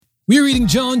We're reading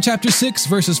John chapter 6,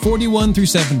 verses 41 through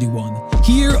 71,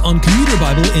 here on Commuter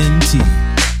Bible NT.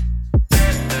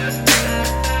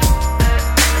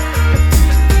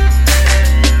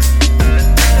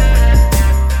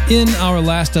 In our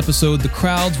last episode, the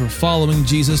crowds were following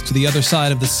Jesus to the other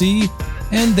side of the sea,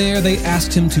 and there they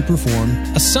asked him to perform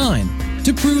a sign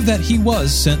to prove that he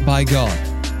was sent by God.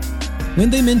 When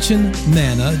they mentioned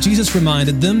manna, Jesus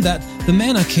reminded them that the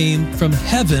manna came from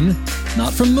heaven,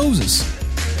 not from Moses.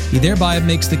 He thereby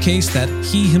makes the case that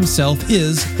he himself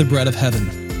is the bread of heaven.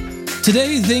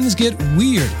 Today, things get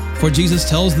weird, for Jesus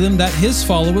tells them that his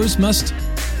followers must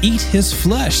eat his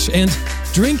flesh and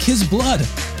drink his blood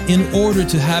in order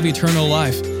to have eternal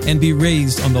life and be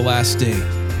raised on the last day.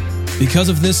 Because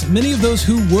of this, many of those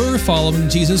who were following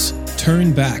Jesus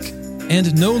turn back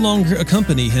and no longer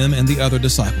accompany him and the other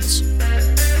disciples.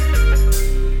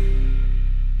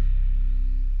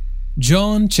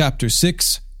 John chapter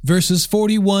 6, verses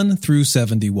 41 through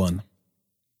 71.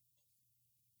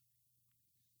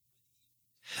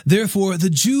 Therefore,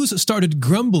 the Jews started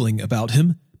grumbling about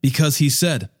him because he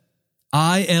said,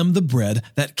 "I am the bread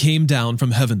that came down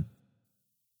from heaven."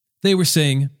 They were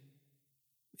saying,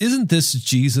 "Isn't this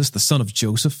Jesus, the son of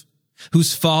Joseph,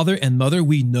 whose father and mother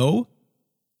we know?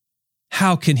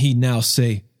 How can he now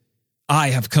say, 'I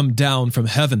have come down from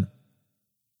heaven'?"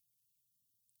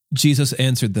 Jesus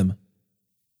answered them,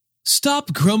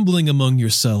 "Stop grumbling among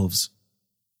yourselves.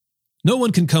 No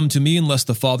one can come to me unless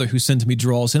the Father who sent me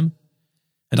draws him,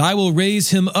 and I will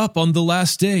raise him up on the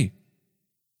last day.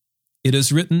 It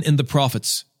is written in the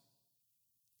prophets,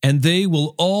 and they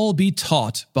will all be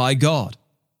taught by God.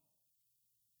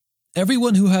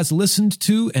 Everyone who has listened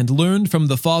to and learned from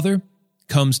the Father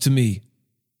comes to me.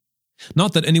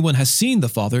 Not that anyone has seen the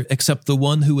Father except the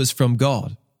one who is from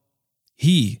God.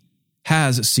 He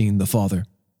has seen the Father.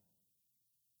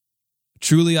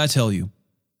 Truly I tell you,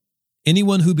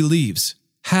 anyone who believes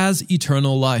has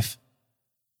eternal life.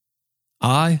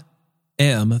 I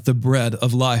am the bread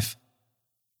of life.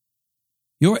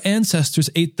 Your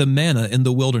ancestors ate the manna in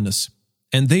the wilderness,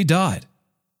 and they died.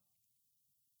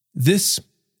 This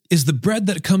is the bread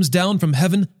that comes down from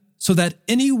heaven, so that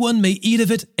anyone may eat of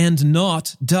it and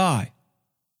not die.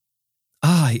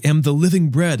 I am the living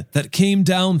bread that came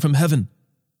down from heaven.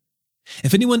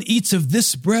 If anyone eats of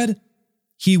this bread,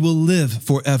 he will live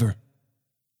forever.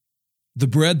 The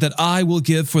bread that I will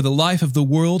give for the life of the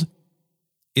world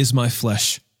is my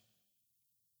flesh."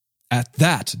 At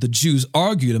that, the Jews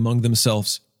argued among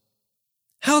themselves,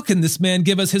 "How can this man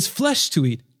give us his flesh to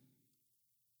eat?"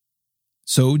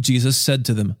 So Jesus said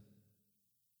to them,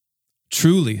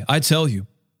 "Truly, I tell you,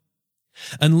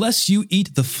 unless you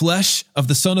eat the flesh of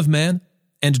the Son of Man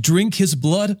and drink his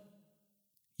blood,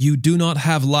 you do not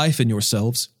have life in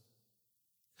yourselves.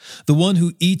 The one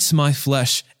who eats my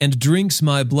flesh and drinks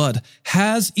my blood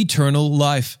has eternal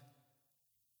life,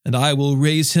 and I will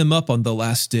raise him up on the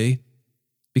last day,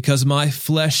 because my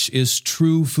flesh is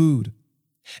true food,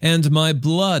 and my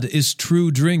blood is true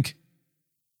drink.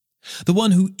 The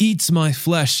one who eats my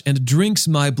flesh and drinks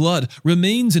my blood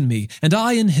remains in me, and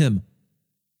I in him.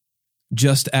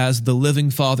 Just as the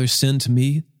living Father sent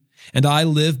me, and I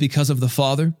live because of the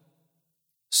Father,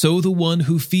 so the one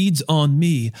who feeds on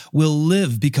me will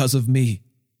live because of me.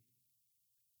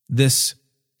 This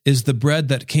is the bread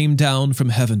that came down from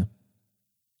heaven.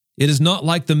 It is not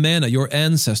like the manna your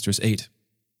ancestors ate,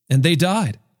 and they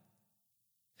died.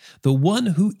 The one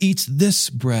who eats this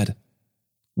bread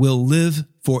will live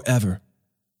forever."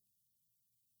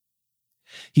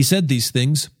 He said these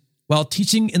things while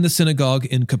teaching in the synagogue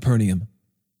in Capernaum.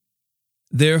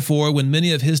 Therefore, when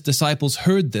many of his disciples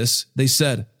heard this, they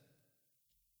said,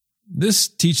 "This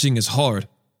teaching is hard.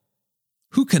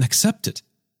 Who can accept it?"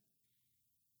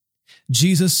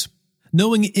 Jesus,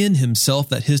 knowing in himself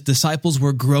that his disciples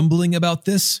were grumbling about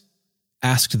this,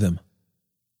 asked them,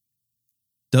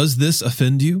 "Does this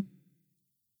offend you?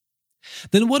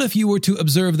 Then what if you were to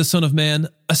observe the Son of Man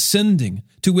ascending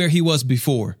to where he was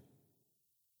before?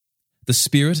 The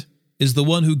Spirit is the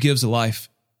one who gives life.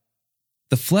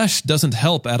 The flesh doesn't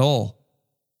help at all.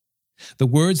 The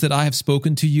words that I have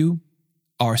spoken to you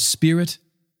are spirit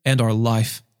and are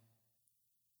life.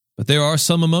 But there are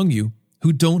some among you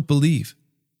who don't believe."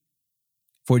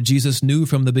 For Jesus knew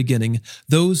from the beginning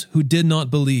those who did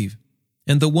not believe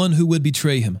and the one who would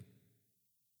betray him.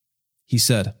 He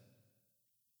said,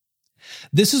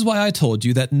 "This is why I told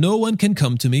you that no one can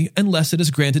come to me unless it is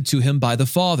granted to him by the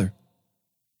Father."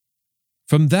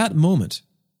 From that moment,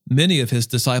 many of his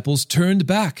disciples turned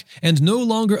back and no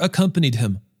longer accompanied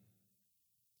him.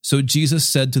 So Jesus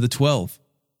said to the 12,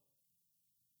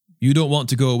 "You don't want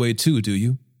to go away too, do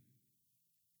you?"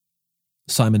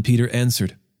 Simon Peter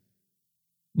answered,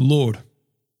 Lord,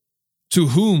 to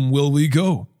whom will we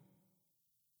go?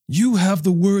 You have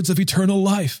the words of eternal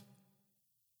life.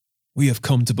 We have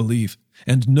come to believe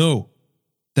and know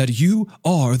that you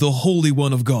are the Holy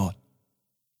One of God."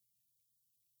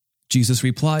 Jesus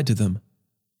replied to them,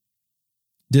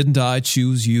 "Didn't I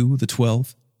choose you, the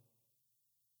 12?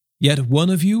 Yet one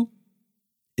of you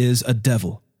is a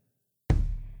devil."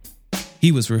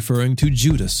 He was referring to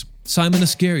Judas, Simon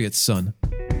Iscariot's son,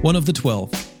 one of the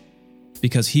 12,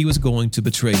 because he was going to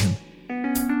betray him.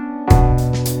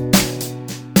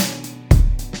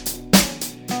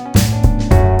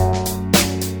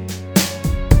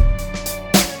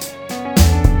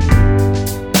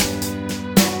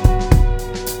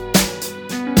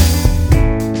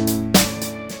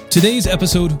 Today's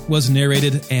episode was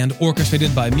narrated and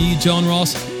orchestrated by me, John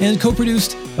Ross, and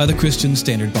co-produced by the Christian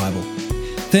Standard Bible.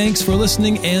 Thanks for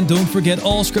listening, and don't forget,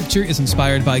 all Scripture is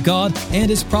inspired by God and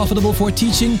is profitable for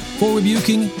teaching, for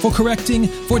rebuking, for correcting,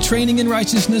 for training in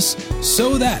righteousness,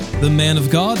 so that the man of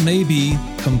God may be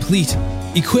complete,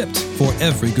 equipped for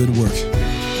every good work.